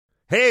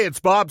Hey, it's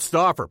Bob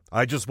Stauffer.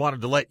 I just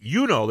wanted to let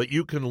you know that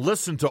you can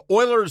listen to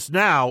Oilers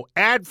Now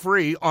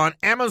ad-free on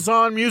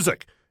Amazon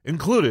Music,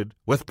 included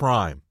with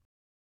Prime.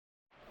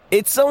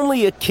 It's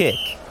only a kick,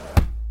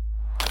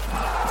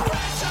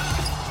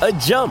 a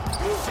jump,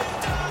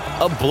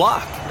 a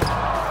block.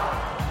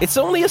 It's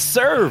only a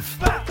serve.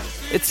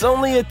 It's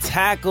only a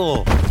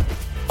tackle,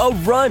 a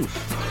run.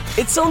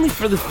 It's only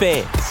for the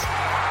fans.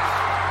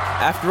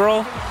 After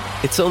all,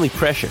 it's only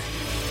pressure.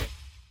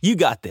 You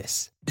got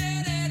this.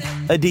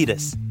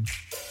 Adidas.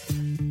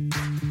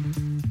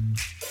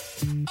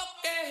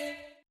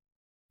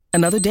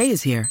 Another day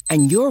is here,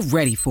 and you're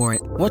ready for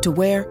it. What to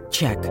wear?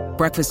 Check.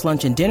 Breakfast,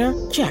 lunch, and dinner?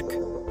 Check.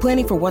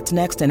 Planning for what's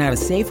next and how to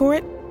save for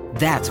it?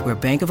 That's where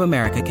Bank of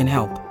America can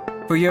help.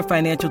 For your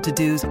financial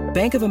to-dos,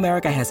 Bank of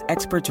America has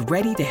experts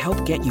ready to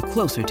help get you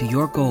closer to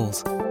your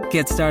goals.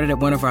 Get started at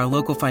one of our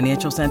local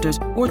financial centers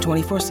or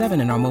 24/7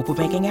 in our mobile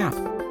banking app.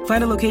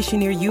 Find a location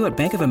near you at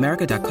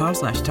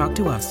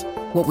bankofamerica.com/talktous.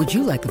 What would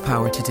you like the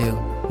power to do?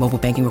 Mobile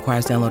banking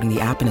requires downloading the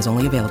app and is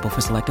only available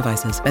for select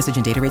devices. Message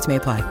and data rates may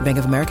apply. Bank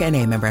of America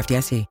N.A., member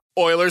FDIC.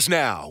 Oilers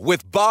Now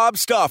with Bob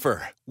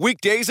Stauffer.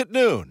 Weekdays at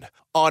noon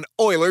on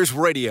Oilers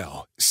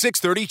Radio,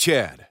 630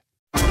 CHED.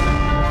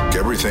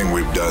 Everything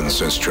we've done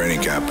since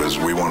training camp is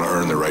we want to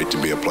earn the right to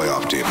be a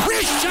playoff team.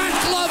 Wrist shot,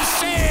 glove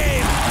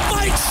save!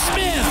 Mike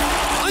Smith,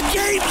 a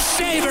game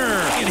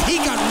saver! And he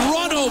got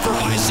run over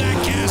by Zach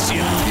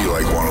Kassian. Be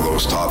like one of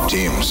those top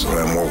teams,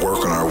 and we're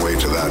working our way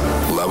to that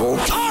level.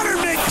 Connor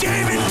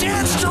McDavid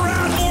danced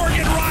around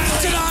Morgan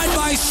Riley. Denied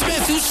by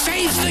Smith, who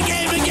saves the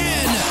game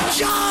again.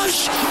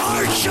 Josh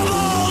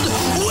Archibald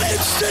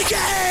wins the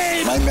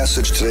game! My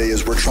message today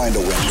is we're trying to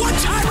win.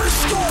 One-timer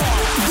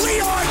score!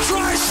 Leon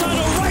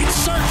Draisaitl, right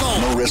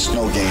circle! No risk,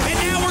 no game. And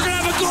now we're going to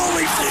have a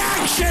goalie in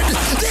action!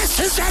 This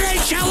is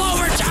NHL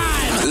overtime!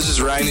 This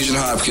is Ryan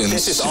Nugent-Hopkins.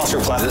 This is Oscar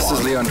Platt. This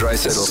is Leon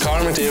Draisaitl. This is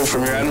Connor McDavid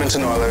from your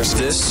Edmonton Oilers.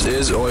 This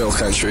is Oil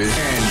Country.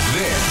 And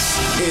this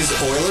is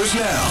Oilers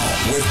Now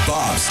with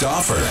Bob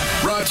Stauffer.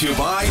 Brought to you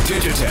by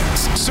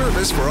Digitex.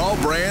 Service for all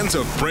brands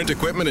of print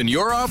equipment in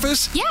your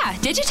office? Yeah,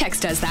 Digitex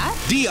does that.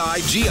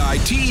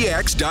 digitex.ca.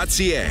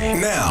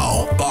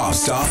 Now, Bob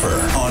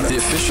Stauffer on the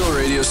official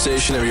radio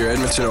station of your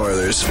Edmonton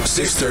Oilers,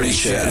 630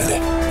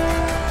 CHED.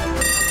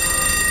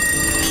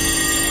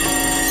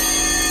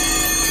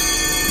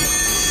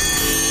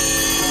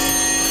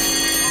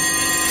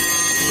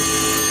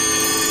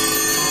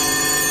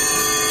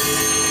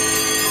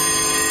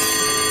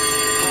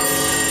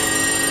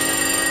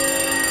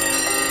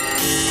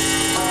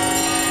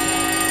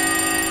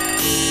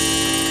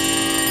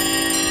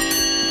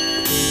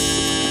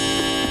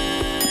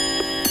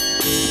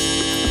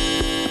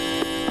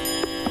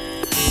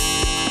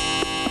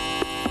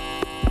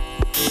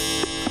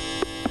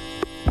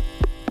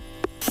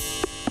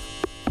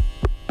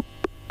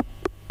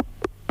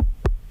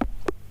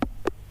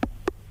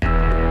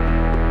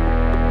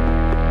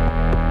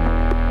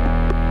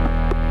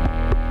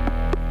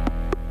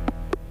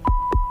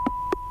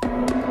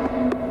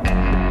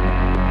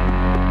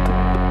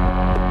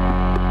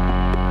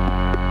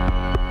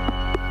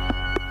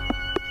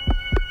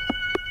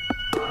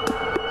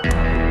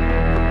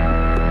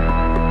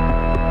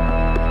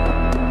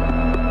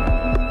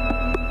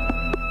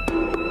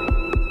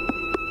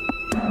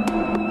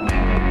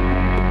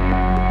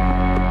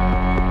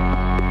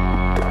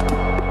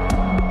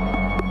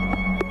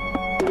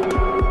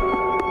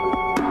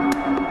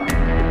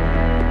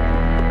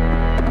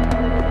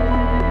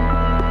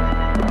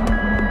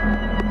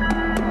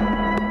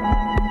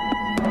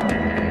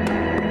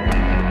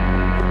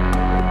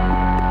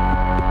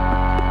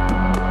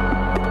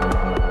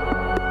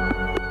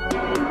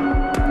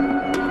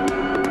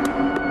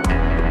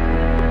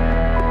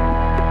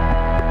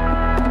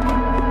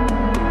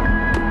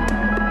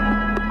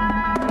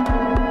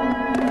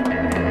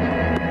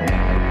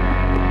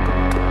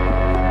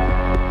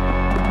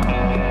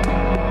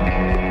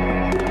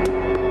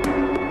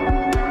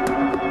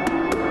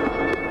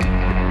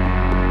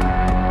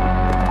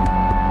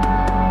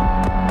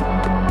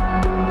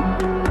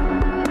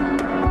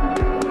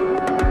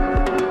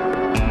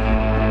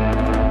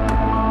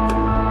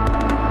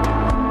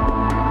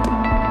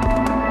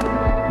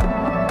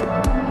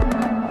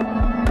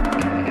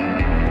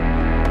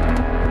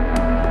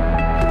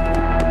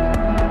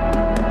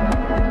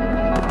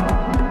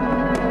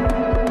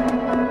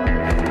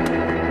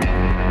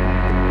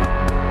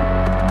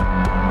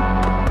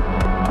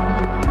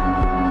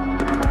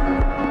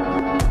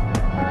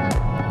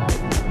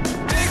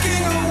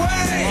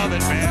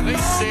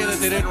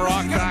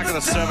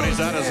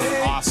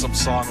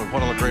 Song with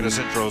one of the greatest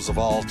intros of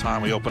all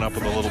time. We open up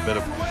with a little bit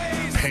of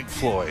Pink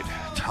Floyd,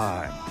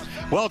 Time.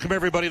 Welcome,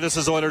 everybody. This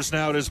is Oilers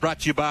Now. It is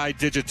brought to you by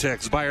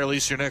Digitex. Buy or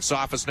lease your next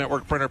office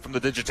network printer from the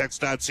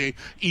Digitex.ca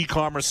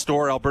e-commerce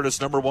store, Alberta's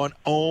 #1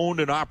 owned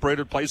and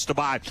operated place to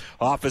buy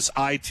office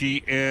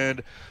IT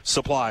and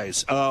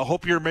supplies.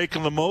 Hope you're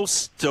making the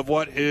most of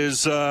what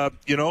is,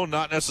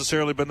 not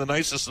necessarily been the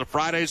nicest of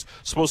Fridays.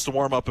 Supposed to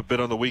warm up a bit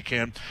on the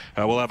weekend.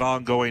 We'll have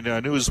ongoing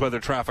news, weather,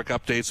 traffic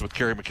updates with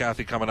Kerry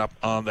McCarthy coming up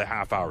on the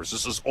half hours.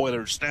 This is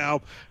Oilers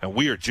Now, and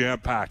we are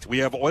jam-packed. We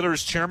have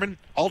Oilers Chairman,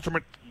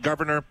 Ultimate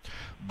Governor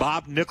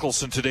Bob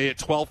Nicholson today at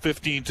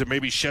 12:15 to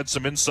maybe shed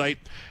some insight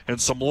and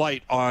some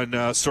light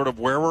on sort of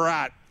where we're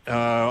at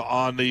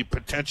on the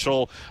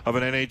potential of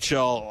an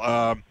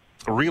NHL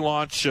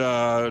relaunch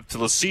to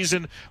the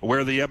season,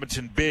 where the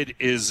Edmonton bid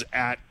is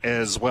at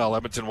as well.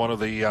 Edmonton, one of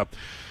the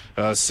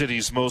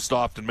cities most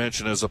often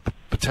mentioned as a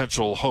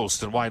potential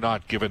host, and why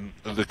not, given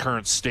the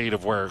current state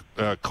of where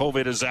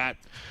COVID is at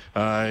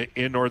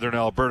in northern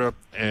Alberta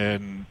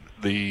and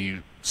the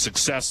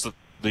success that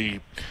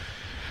the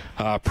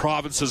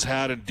province has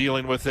had in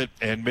dealing with it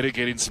and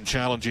mitigating some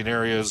challenging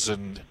areas,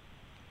 and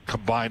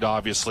combined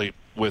obviously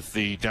with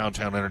the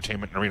downtown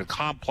entertainment and arena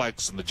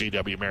complex and the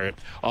JW Marriott,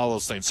 all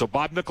those things. So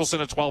Bob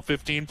Nicholson at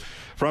 12:15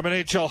 from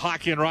NHL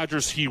Hockey and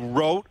Rogers. He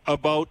wrote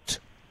about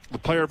the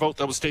player vote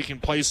that was taking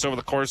place over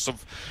the course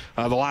of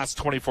the last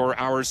 24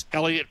 hours.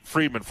 Elliot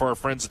Friedman for our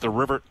friends at the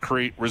River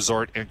Cree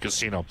Resort and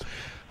Casino.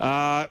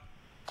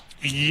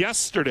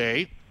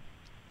 Yesterday,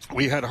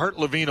 we had Hart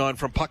Levine on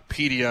from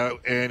Puckpedia,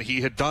 and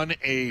he had done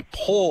a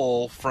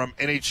poll from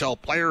NHL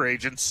player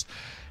agents.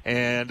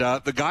 And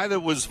the guy that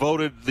was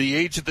voted the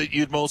agent that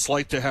you'd most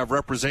like to have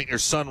represent your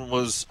son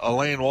was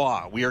Alain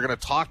Waugh. We are going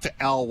to talk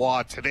to Al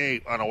Waugh today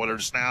on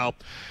Oilers Now.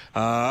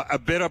 A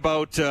bit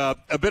about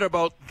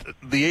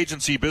the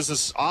agency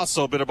business,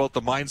 also a bit about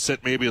the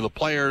mindset maybe of the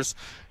players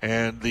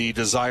and the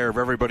desire of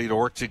everybody to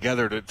work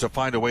together to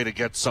find a way to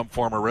get some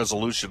form of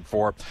resolution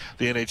for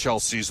the NHL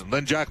season.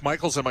 Then Jack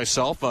Michaels and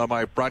myself,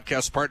 my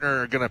broadcast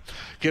partner, are going to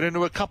get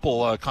into a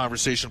couple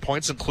conversation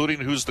points, including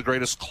who's the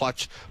greatest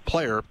clutch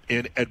player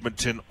in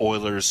Edmonton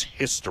Oilers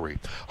history.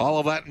 All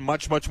of that and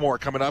much, much more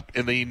coming up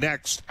in the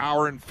next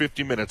hour and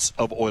 50 minutes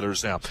of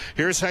Oilers Now.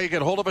 Here's how you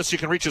get a hold of us. You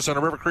can reach us on a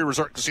River Cree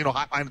Resort Casino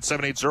hotline at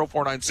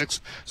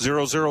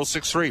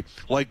 780-496-0063.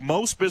 Like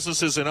most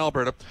businesses in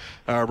Alberta,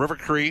 River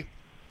Cree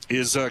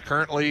is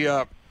currently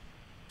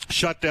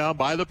shut down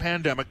by the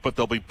pandemic, but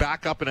they'll be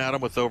back up and at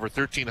them with over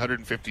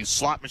 1,350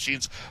 slot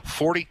machines,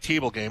 40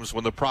 table games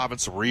when the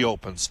province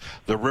reopens.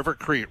 The River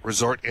Cree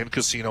Resort and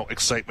Casino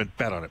excitement,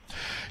 bet on it.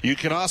 You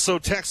can also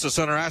text us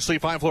on our Ashley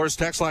Fine Floors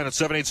text line at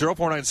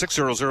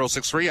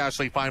 780-496-0063.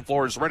 Ashley Fine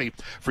Floors ready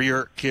for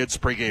your kids'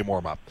 pregame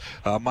warm-up.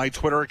 My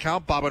Twitter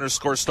account,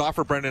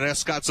 Bob_Stauffer. Brendan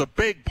Escott's a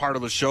big part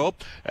of the show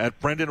at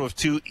Brendan with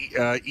 2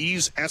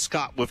 E's,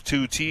 Escott with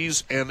 2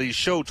 T's, and the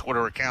show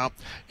Twitter account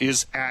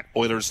is at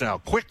Oilers Now.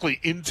 Quickly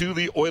into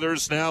the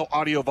Oilers Now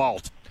audio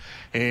vault.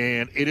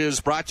 And it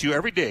is brought to you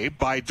every day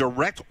by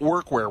Direct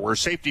Workwear, where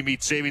safety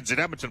meets savings in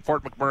Edmonton,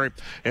 Fort McMurray,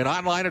 and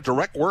online at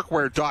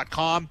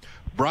directworkwear.com.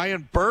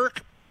 Brian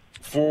Burke,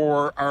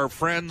 for our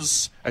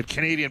friends at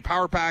Canadian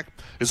Power Pack,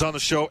 is on the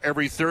show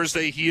every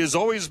Thursday. He has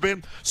always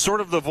been sort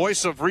of the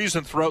voice of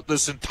reason throughout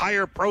this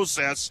entire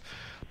process,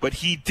 but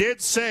he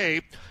did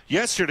say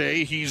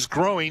yesterday he's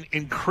growing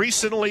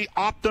increasingly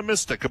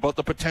optimistic about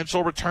the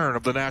potential return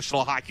of the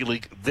National Hockey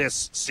League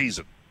this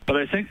season. But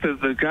I think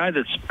that the guy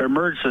that's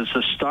emerged as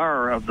the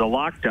star of the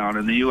lockdown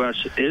in the U.S.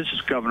 is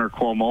Governor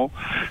Cuomo,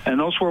 and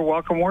those were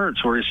welcome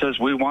words where he says,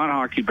 we want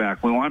hockey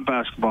back, we want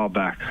basketball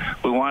back,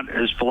 we want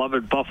his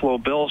beloved Buffalo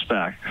Bills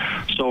back.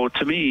 So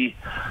to me,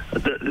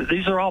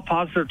 these are all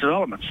positive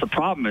developments. The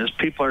problem is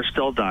people are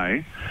still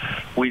dying.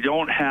 We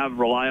don't have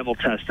reliable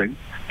testing,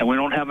 and we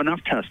don't have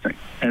enough testing.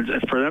 And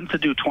for them to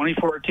do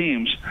 24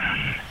 teams,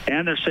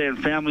 and they're saying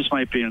families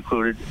might be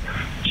included,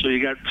 so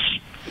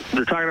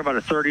they're talking about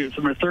a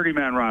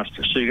 30-man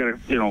roster. So you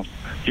got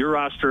your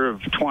roster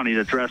of 20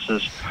 that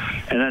dresses,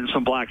 and then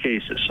some black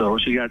aces. So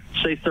you got,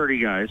 say, 30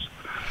 guys,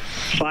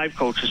 5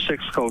 coaches,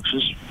 6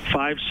 coaches,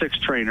 5-6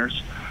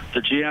 trainers,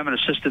 the GM and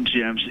assistant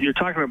GMs. You're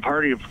talking a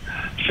party of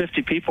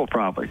 50 people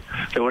probably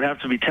that would have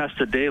to be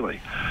tested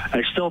daily.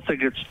 I still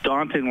think it's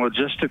daunting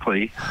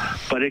logistically,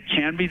 but it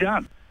can be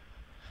done.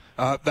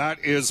 That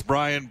is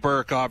Brian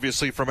Burke,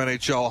 obviously from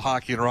NHL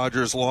Hockey and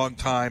Rogers,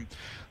 longtime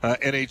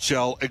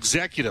NHL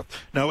executive.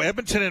 Now,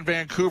 Edmonton and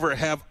Vancouver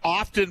have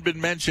often been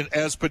mentioned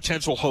as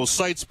potential host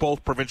sites.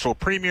 Both provincial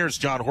premiers,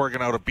 John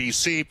Horgan out of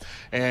BC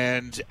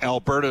and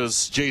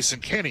Alberta's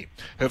Jason Kenney,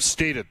 have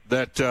stated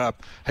that,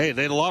 hey,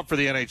 they'd love for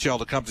the NHL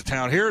to come to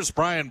town. Here's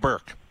Brian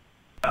Burke.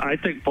 I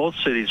think both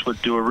cities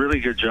would do a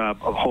really good job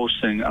of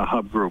hosting a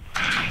hub group.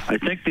 I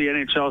think the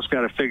NHL's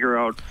got to figure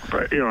out,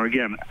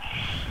 again,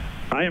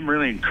 I am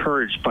really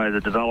encouraged by the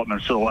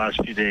developments of the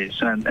last few days.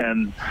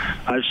 And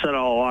I've said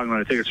all along that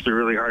I think it's going to be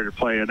really hard to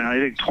play. And I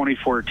think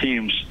 24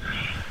 teams,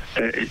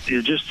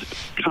 you're just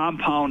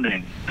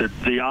compounding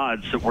the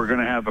odds that we're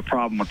going to have a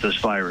problem with this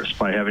virus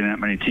by having that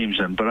many teams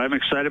in. But I'm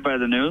excited by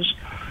the news.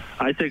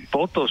 I think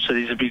both those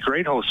cities would be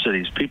great host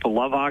cities. People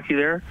love hockey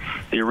there.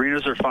 The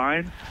arenas are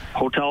fine.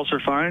 Hotels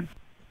are fine.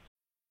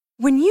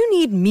 When you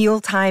need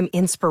mealtime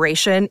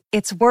inspiration,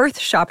 it's worth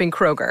shopping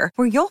Kroger,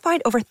 where you'll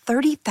find over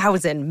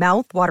 30,000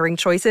 mouth-watering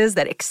choices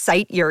that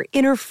excite your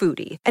inner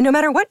foodie. And no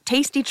matter what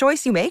tasty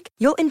choice you make,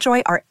 you'll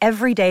enjoy our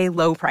everyday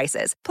low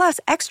prices, plus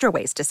extra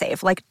ways to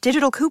save, like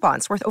digital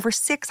coupons worth over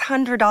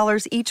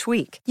 $600 each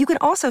week. You can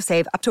also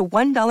save up to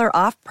 $1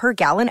 off per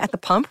gallon at the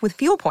pump with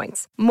fuel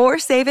points. More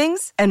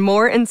savings and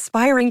more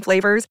inspiring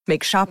flavors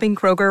make shopping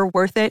Kroger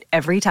worth it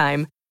every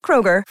time.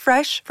 Kroger,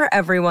 fresh for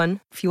everyone.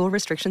 Fuel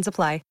restrictions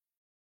apply.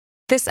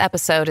 This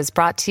episode is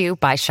brought to you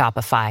by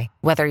Shopify.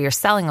 Whether you're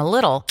selling a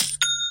little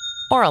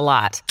or a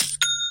lot,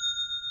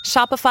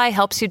 Shopify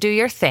helps you do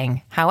your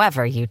thing,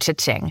 however you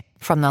cha-ching.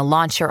 From the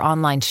launch your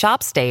online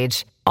shop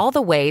stage, all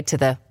the way to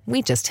the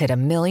we just hit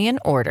 1 million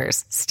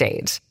orders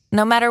stage.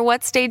 No matter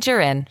what stage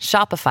you're in,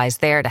 Shopify's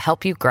there to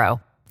help you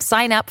grow.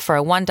 Sign up for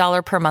a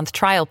 $1 per month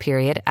trial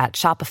period at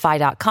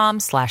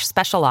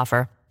shopify.com/special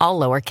offer, all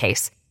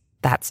lowercase.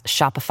 That's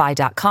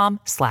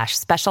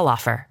shopify.com/special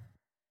offer.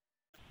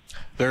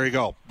 There you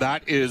go.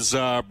 That is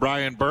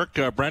Brian Burke.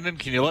 Brendan,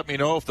 can you let me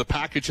know if the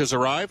package has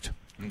arrived?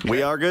 Okay.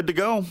 We are good to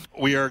go.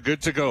 We are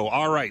good to go.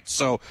 All right.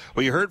 So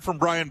we heard from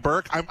Brian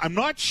Burke. I'm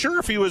not sure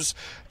if he was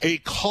a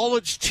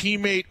college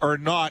teammate or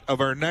not of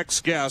our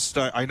next guest.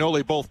 I know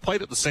they both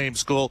played at the same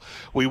school.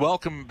 We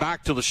welcome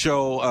back to the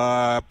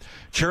show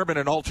Chairman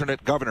and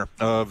alternate governor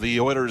of the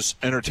Oilers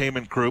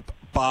Entertainment Group,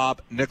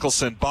 Bob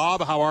Nicholson.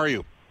 Bob, how are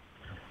you?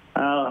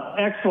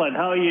 Excellent.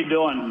 How are you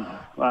doing,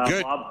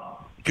 good. Bob?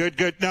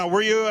 Good. Now,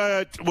 were you?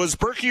 Was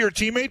Berkey your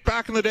teammate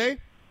back in the day?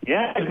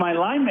 Yeah, he was my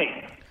line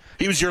mate.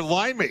 He was your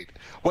line mate.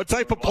 What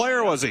type of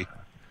player was he?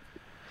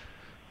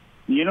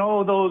 You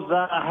know, those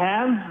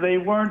hands, they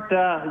weren't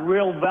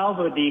real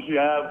velvety.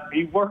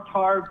 He worked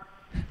hard,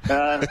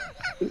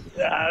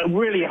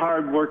 really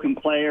hard-working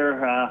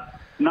player.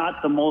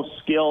 Not the most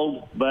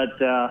skilled,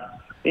 but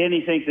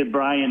anything that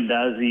Brian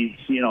does, he's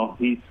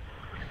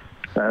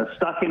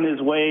stuck in his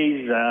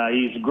ways.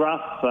 He's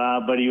gruff,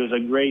 but he was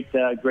a great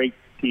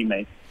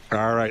teammate.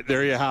 All right,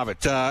 there you have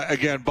it.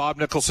 Again, Bob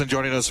Nicholson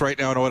joining us right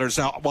now in Oilers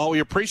Now. While we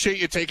appreciate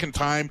you taking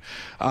time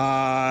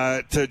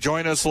to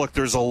join us, look,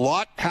 there's a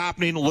lot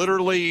happening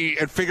literally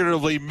and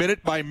figuratively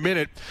minute by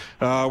minute.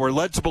 We're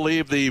led to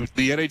believe the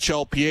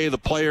NHLPA, the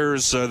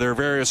players, their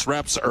various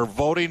reps are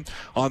voting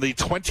on the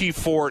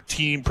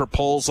 2014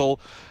 proposal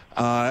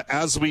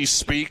as we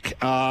speak.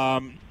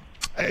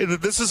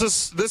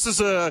 This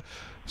is a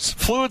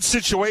fluid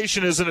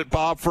situation, isn't it,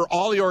 Bob, for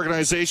all the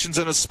organizations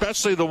and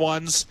especially the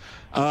ones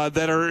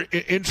that are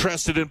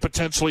interested in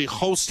potentially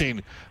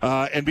hosting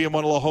and being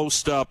one of the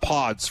host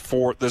pods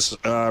for this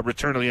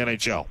return to the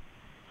NHL?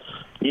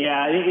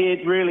 Yeah,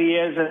 it really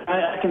is. And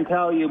I can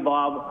tell you,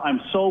 Bob, I'm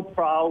so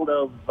proud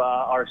of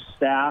our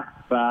staff.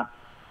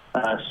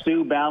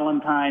 Stu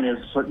Ballantyne has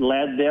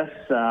led this.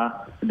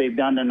 They've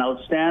done an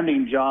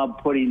outstanding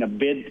job putting a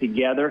bid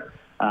together.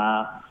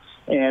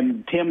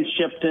 And Tim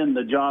Shipton,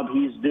 the job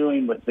he's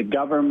doing with the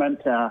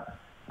government,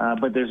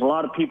 but there's a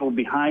lot of people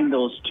behind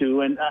those two.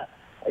 And I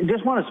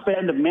just want to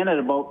spend a minute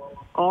about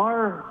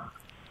our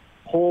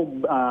whole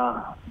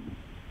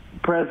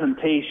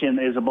presentation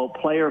is about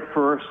player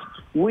first.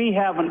 We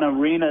have an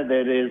arena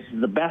that is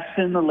the best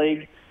in the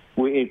league.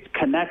 It's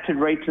connected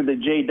right to the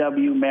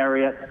JW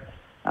Marriott.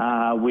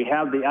 We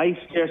have the Ice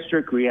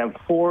District. We have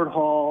Ford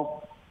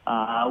Hall.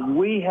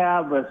 We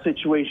have a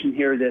situation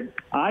here that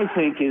I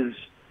think is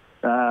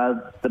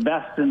the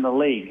best in the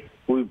league.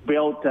 We've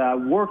built,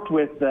 worked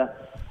with,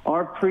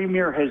 our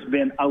premier has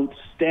been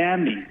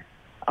outstanding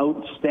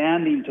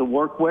to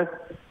work with,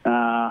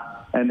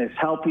 and is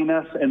helping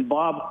us. And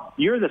Bob,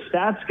 you're the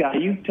stats guy.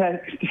 You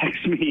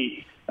text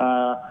me,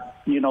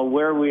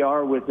 where we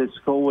are with this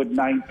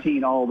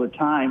COVID-19 all the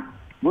time.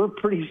 We're a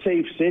pretty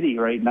safe city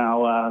right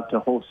now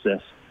to host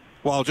this.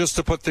 Well, just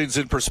to put things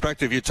in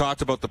perspective, you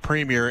talked about the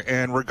premier,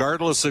 and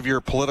regardless of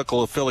your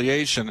political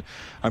affiliation,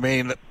 I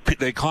mean,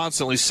 they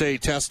constantly say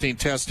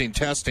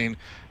testing.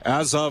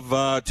 As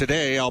of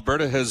today,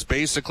 Alberta has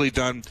basically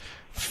done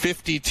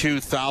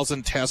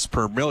 52,000 tests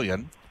per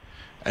million.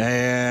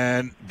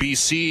 And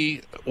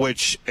BC,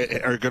 which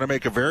are going to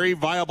make a very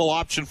viable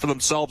option for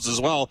themselves as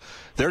well,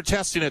 they're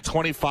testing at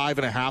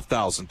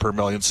 25,500 per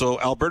million.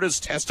 So Alberta's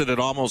tested at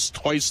almost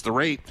twice the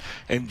rate.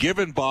 And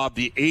given, Bob,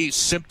 the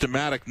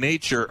asymptomatic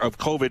nature of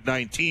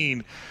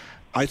COVID-19,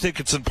 I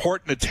think it's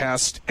important to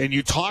test. And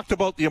you talked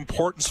about the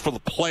importance for the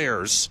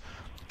players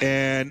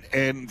and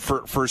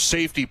for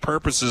safety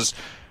purposes.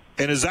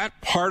 And is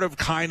that part of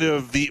kind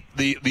of the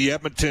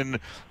Edmonton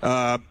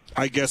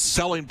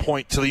selling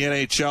point to the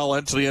NHL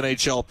and to the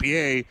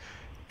NHLPA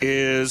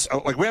is,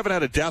 like, we haven't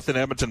had a death in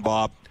Edmonton,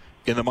 Bob,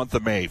 in the month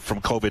of May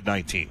from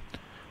COVID-19.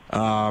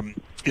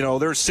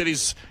 There are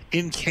cities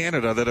in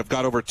Canada that have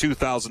got over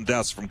 2,000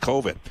 deaths from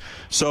COVID.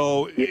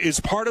 So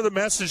is part of the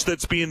message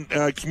that's being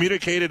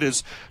communicated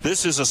is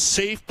this is a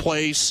safe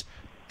place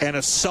and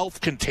a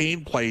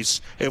self-contained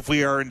place if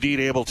we are indeed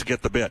able to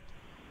get the bid?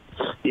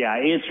 Yeah,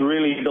 it's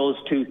really those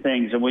two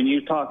things. And when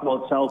you talk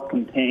about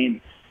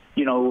self-contained,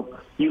 you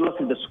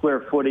look at the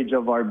square footage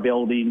of our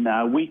building.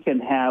 We can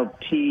have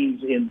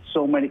teams in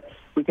so many.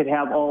 We could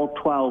have all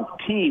 12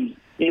 teams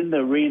in the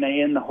arena,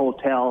 in the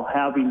hotel,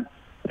 having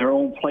their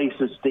own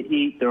places to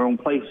eat, their own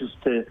places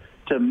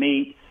to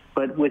meet.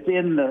 But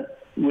within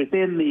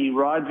the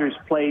Rogers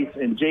Place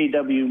and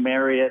JW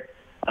Marriott,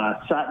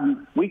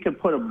 Sutton, we could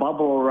put a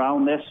bubble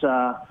around this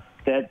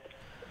that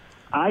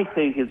I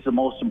think is the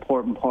most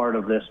important part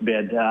of this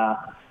bid.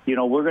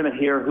 We're going to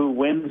hear who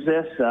wins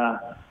this,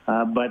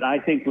 but I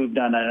think we've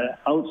done an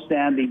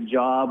outstanding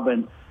job,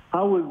 and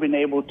how we've been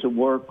able to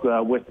work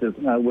with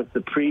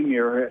the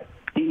Premier.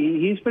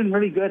 He's been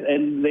really good,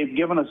 and they've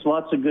given us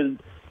lots of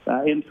good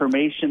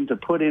information to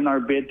put in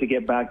our bid to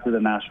get back to the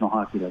National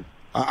Hockey League.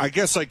 I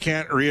guess I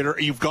can't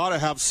reiterate. You've got to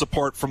have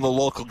support from the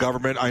local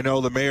government. I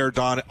know the mayor,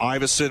 Don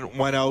Iveson,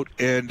 went out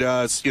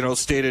and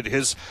stated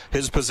his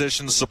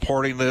position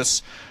supporting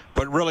this.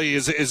 But really,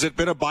 is it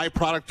been a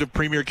byproduct of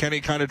Premier Kenney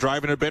kind of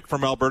driving a bit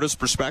from Alberta's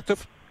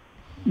perspective?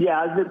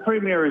 Yeah, the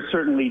Premier is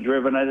certainly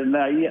driven it, and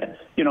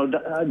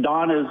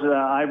Don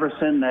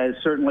Iverson has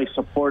certainly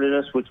supported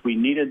us, which we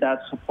needed that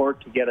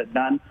support to get it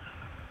done.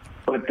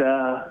 But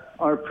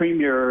our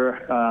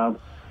Premier,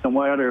 no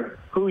matter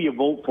who you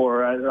vote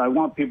for, I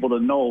want people to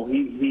know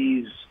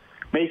he's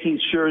making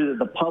sure that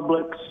the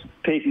public's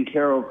taken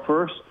care of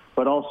first,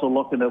 but also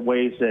looking at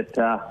ways that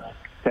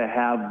to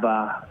have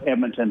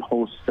Edmonton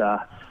host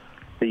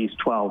these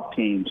 12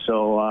 teams.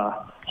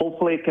 So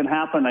hopefully it can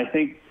happen. I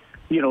think,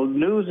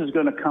 news is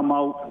going to come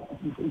out.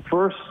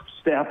 First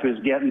step is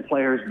getting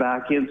players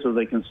back in so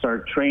they can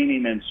start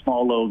training in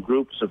small little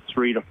groups of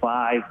 3 to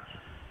 5,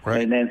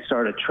 right, and then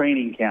start a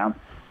training camp.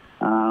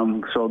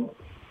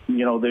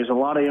 There's a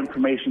lot of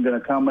information going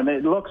to come, and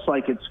it looks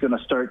like it's going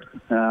to start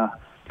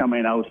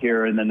coming out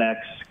here in the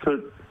next,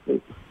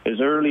 as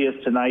early as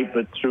tonight,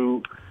 but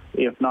through,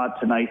 if not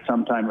tonight,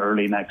 sometime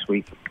early next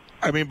week.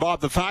 I mean, Bob,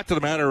 the fact of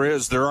the matter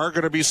is there are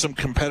going to be some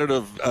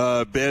competitive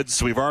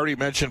bids. We've already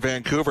mentioned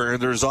Vancouver,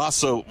 and there's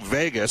also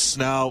Vegas.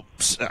 Now,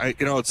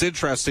 it's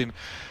interesting.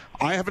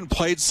 I haven't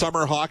played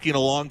summer hockey in a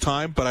long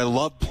time, but I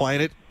love playing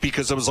it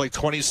because it was like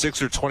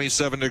 26 or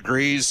 27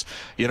 degrees.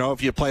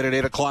 If you played at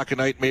 8 o'clock at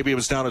night, maybe it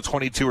was down to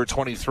 22 or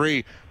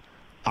 23.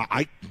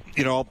 I'd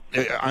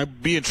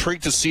be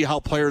intrigued to see how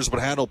players would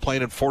handle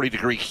playing in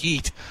 40-degree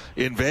heat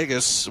in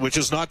Vegas, which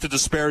is not to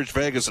disparage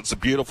Vegas. It's a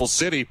beautiful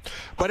city.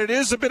 But it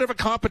is a bit of a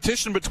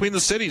competition between the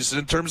cities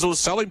in terms of the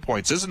selling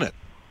points, isn't it?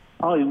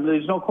 Oh,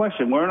 there's no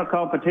question. We're in a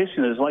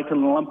competition. It's like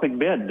an Olympic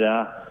bid.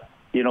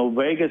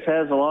 Vegas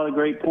has a lot of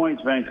great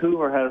points.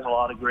 Vancouver has a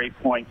lot of great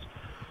points.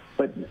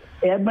 But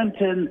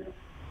Edmonton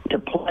to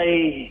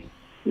play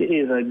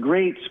is a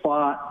great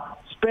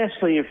spot,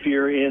 especially if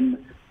you're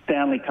in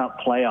Stanley Cup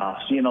playoffs.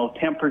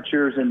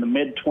 Temperatures in the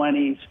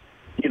mid-20s.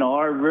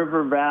 Our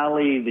River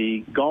Valley, the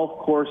golf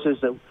courses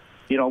that,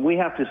 we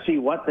have to see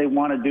what they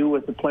want to do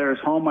with the players,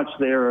 how much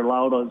they're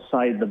allowed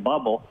outside the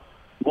bubble.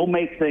 We'll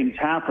make things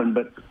happen,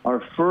 but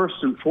our first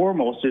and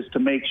foremost is to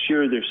make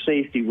sure there's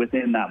safety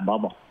within that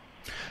bubble.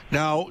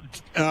 Now,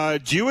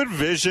 do you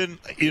envision,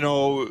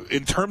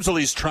 in terms of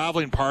these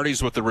traveling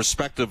parties with the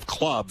respective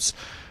clubs,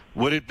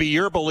 would it be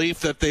your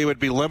belief that they would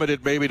be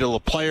limited maybe to the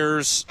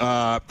players,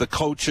 the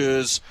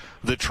coaches,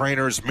 the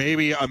trainers,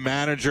 maybe a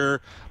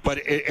manager, but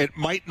it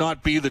might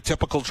not be the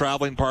typical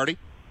traveling party?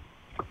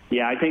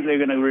 Yeah, I think they're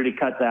going to really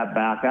cut that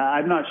back.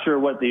 I'm not sure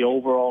what the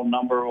overall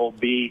number will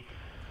be,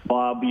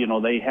 Bob.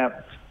 They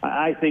have,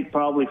 I think,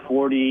 probably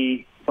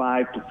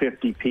 45 to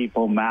 50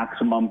 people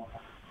maximum.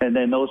 And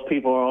then those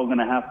people are all going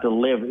to have to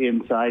live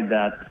inside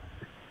that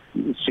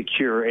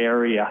secure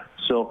area.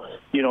 So,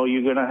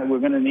 we're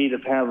going to need to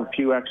have a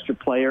few extra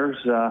players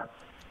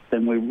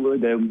than we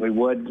would.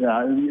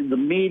 The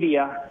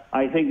media,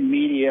 I think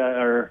media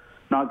are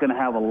not going to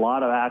have a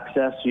lot of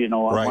access.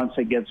 Right. Once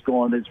it gets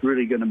going, it's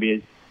really going to be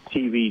a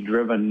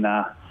TV-driven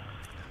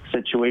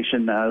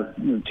situation.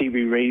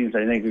 TV ratings,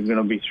 I think, are going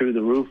to be through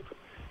the roof.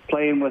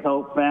 Playing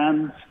without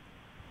fans,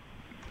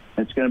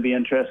 it's going to be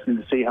interesting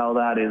to see how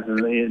that is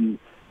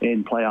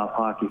in playoff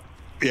hockey.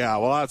 Yeah,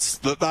 well, that's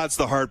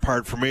the hard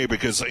part for me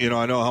because,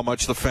 I know how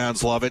much the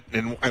fans love it,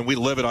 and we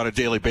live it on a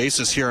daily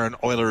basis here on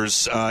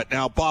Oilers.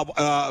 Now, Bob,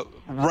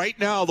 right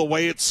now, the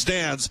way it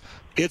stands,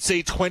 it's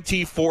a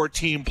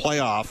 24-team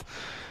playoff,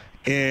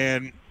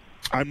 and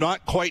I'm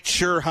not quite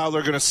sure how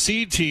they're going to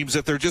seed teams,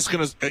 if they're just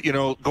going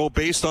to, go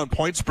based on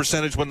points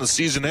percentage when the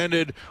season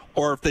ended,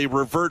 or if they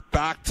revert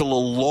back to the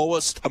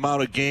lowest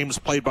amount of games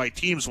played by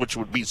teams, which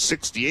would be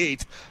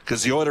 68,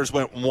 because the Oilers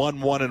went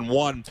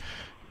 1-1-1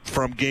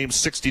 from games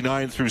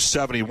 69 through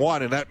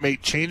 71, and that may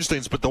change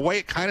things. But the way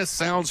it kind of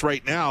sounds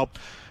right now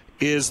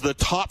is the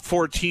top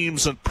 4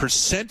 teams in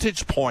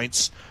percentage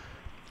points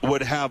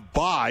would have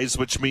buys,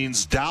 which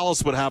means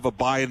Dallas would have a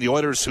bye, and the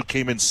Oilers, who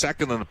came in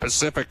second in the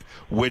Pacific,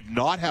 would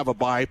not have a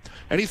bye.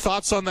 Any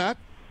thoughts on that?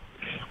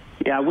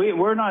 Yeah,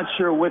 we're not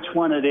sure which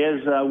one it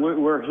is.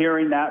 We're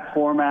hearing that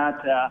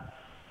format.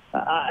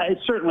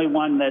 It's certainly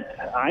one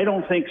that I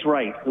don't think's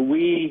right.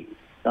 We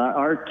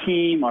our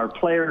team, our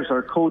players,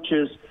 our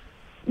coaches,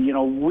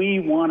 we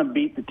want to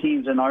beat the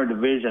teams in our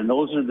division.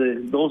 Those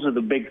are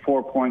the big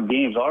 4-point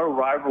games. Our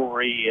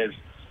rivalry is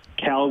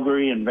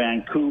Calgary and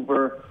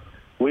Vancouver.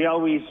 We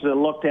always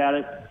looked at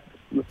it,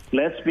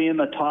 let's be in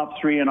the top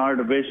 3 in our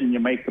division, you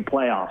make the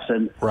playoffs.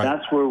 And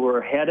that's where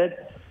we're headed.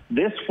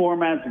 This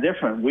format's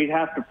different. We'd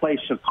have to play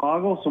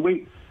Chicago. So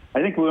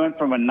I think we went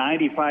from a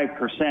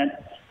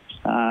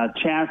 95%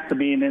 chance to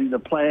being in the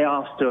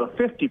playoffs to a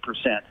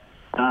 50%.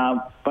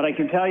 But I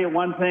can tell you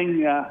one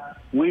thing,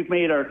 we've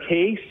made our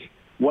case.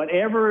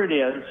 Whatever it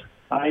is,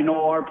 I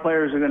know our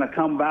players are going to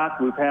come back.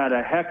 We've had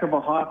a heck of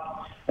a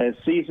hot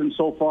season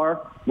so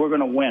far. We're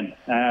going to win.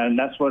 And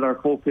that's what our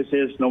focus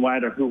is, no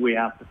matter who we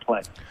have to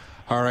play.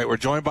 All right, we're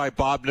joined by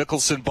Bob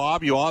Nicholson.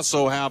 Bob, you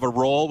also have a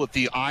role with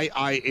the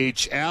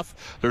IIHF.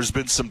 There's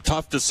been some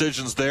tough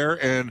decisions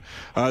there, and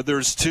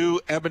there's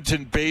 2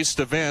 Edmonton-based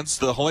events,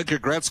 the Hlinka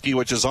Gretzky,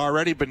 which has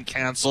already been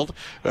canceled,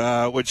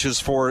 which is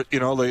for,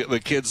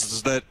 the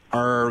kids that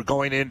are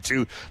going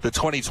into the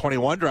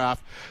 2021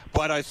 draft.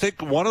 But I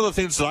think one of the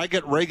things that I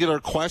get regular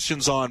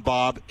questions on,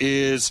 Bob,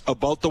 is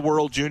about the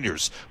World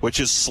Juniors,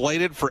 which is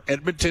slated for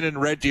Edmonton and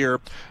Red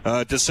Deer,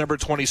 December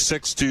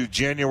 26th to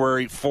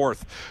January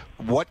 4th.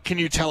 What can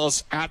you tell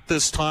us at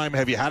this time?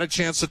 Have you had a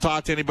chance to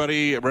talk to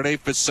anybody, Renee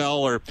Fissell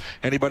or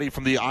anybody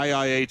from the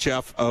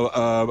IIHF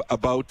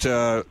about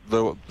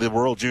the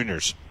World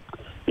Juniors?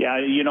 Yeah,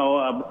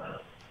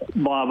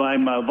 Bob,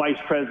 I'm Vice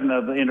President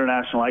of the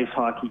International Ice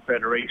Hockey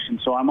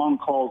Federation, so I'm on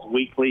calls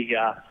weekly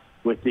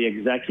with the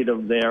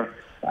executive there.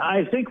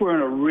 I think we're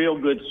in a real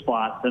good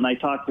spot, and I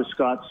talk to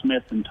Scott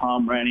Smith and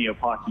Tom Rennie of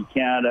Hockey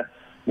Canada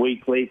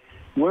weekly.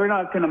 We're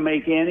not going to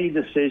make any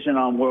decision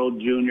on World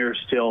Juniors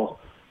till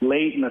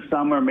late in the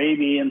summer,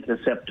 maybe into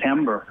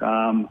September.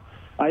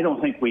 I don't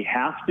think we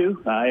have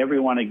to.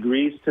 Everyone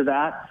agrees to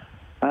that.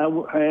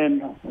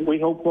 And we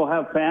hope we'll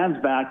have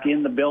fans back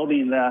in the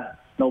building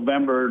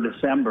November or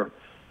December.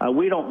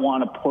 We don't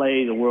want to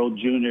play the World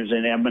Juniors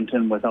in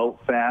Edmonton without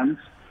fans.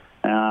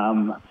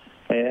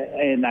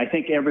 And I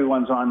think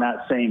everyone's on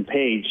that same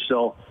page.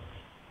 So,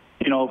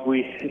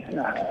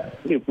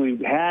 if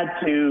we had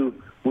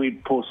to,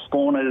 we'd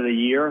postpone it a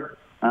year.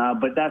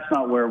 But that's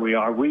not where we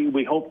are.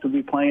 We hope to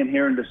be playing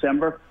here in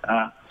December.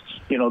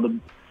 The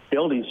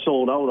building's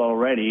sold out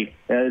already.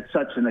 It's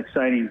such an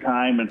exciting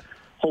time, and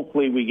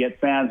hopefully we get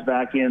fans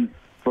back in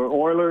for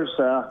Oilers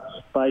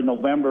by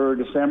November or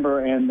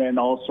December, and then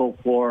also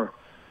for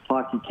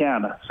Hockey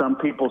Canada. Some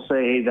people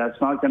say, hey, that's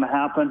not going to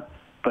happen,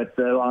 but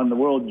on the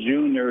World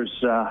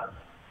Juniors,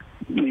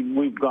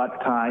 we've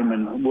got time,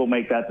 and we'll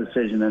make that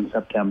decision in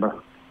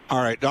September.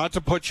 All right, not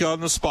to put you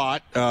on the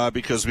spot,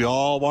 because we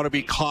all want to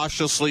be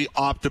cautiously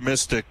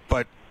optimistic,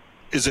 but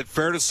is it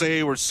fair to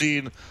say we're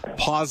seeing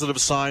positive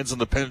signs on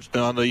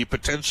the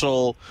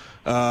potential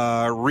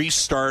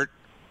restart,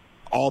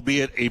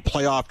 albeit a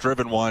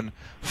playoff-driven one,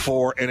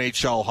 for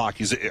NHL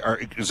hockey?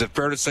 Is it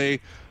fair to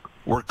say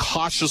we're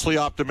cautiously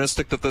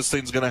optimistic that this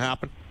thing's going to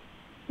happen?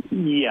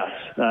 Yes.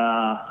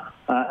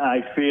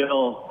 I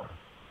feel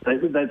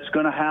that's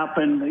going to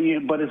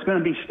happen, but it's going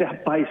to be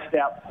step by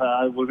step.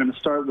 We're going to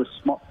start with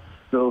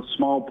those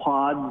small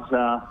pods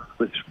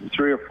with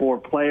 3 or 4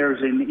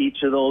 players in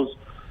each of those.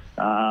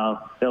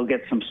 They'll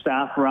get some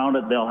staff around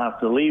it. They'll have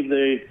to leave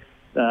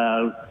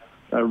the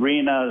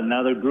arena.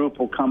 Another group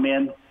will come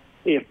in.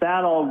 If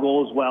that all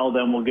goes well,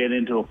 then we'll get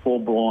into a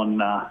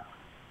full-blown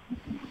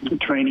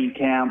training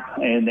camp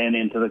and then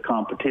into the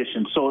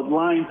competition. So it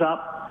lines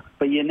up,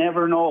 but you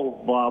never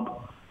know,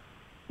 Bob.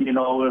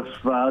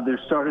 If there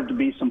started to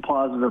be some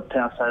positive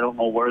tests, I don't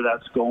know where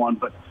that's going,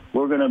 but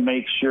we're going to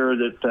make sure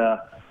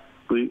that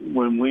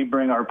when we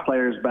bring our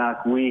players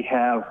back, we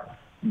have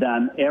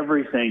done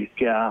everything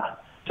to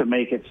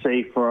make it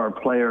safe for our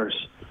players.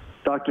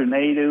 Dr.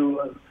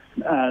 Naidu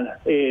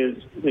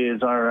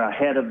is our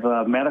head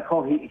of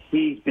medical.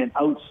 He's been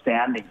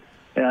outstanding,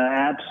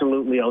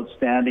 absolutely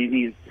outstanding.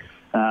 He's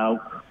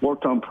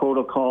worked on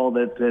protocol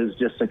that is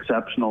just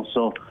exceptional.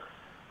 So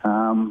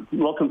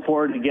looking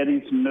forward to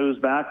getting some news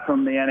back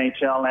from the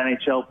NHL,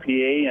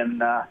 NHLPA,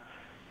 and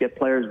get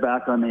players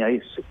back on the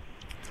ice.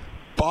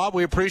 Bob,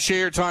 we appreciate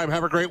your time.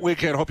 Have a great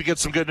weekend. Hope you get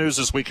some good news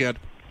this weekend.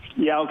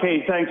 Yeah,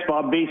 okay. Thanks,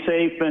 Bob. Be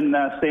safe and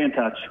stay in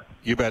touch.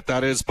 You bet.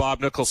 That is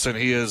Bob Nicholson.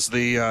 He is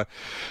the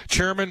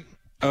chairman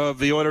of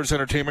the Oilers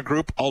Entertainment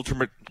Group,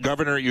 ultimate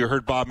governor. You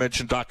heard Bob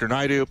mention Dr.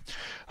 Naidu,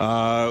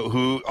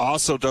 who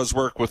also does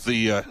work with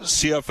the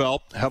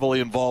CFL,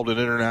 heavily involved in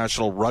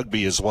international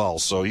rugby as well.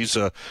 So he's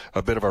a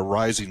bit of a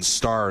rising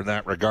star in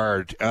that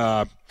regard.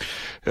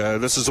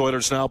 This is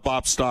Oilers Now.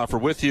 Bob Stauffer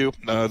with you.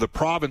 The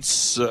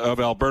province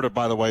of Alberta,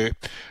 by the way,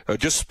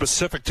 just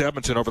specific to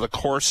Edmonton, over the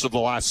course of the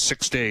last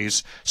 6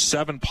 days,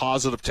 7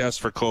 positive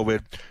tests for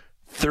COVID.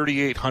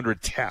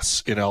 3,800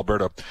 tests in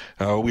Alberta.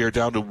 We are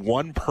down to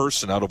 1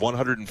 person out of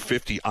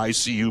 150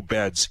 ICU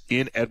beds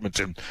in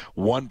Edmonton.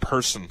 1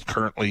 person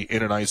currently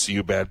in an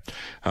ICU bed.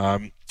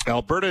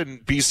 Alberta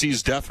and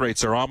BC's death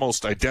rates are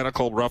almost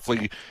identical,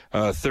 roughly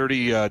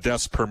 30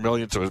 deaths per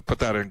million. To put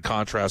that in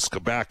contrast,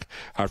 Quebec,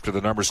 after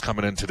the numbers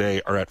coming in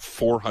today, are at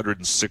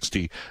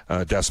 460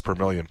 deaths per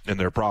million in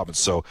their province.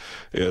 So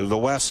the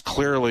West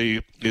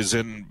clearly is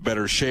in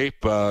better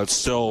shape.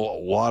 Still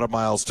a lot of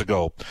miles to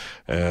go,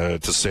 to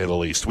say the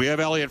least. We have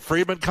Elliot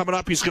Friedman coming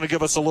up. He's going to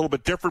give us a little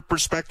bit different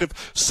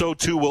perspective. So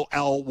too will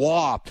Al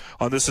Waugh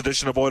on this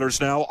edition of Oilers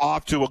Now.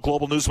 Off to a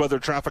global news weather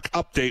traffic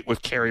update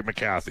with Carrie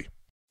McCarthy.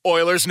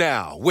 Oilers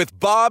Now with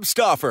Bob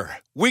Stauffer.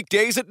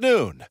 Weekdays at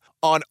noon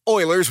on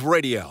Oilers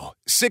Radio,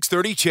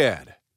 630 CHED.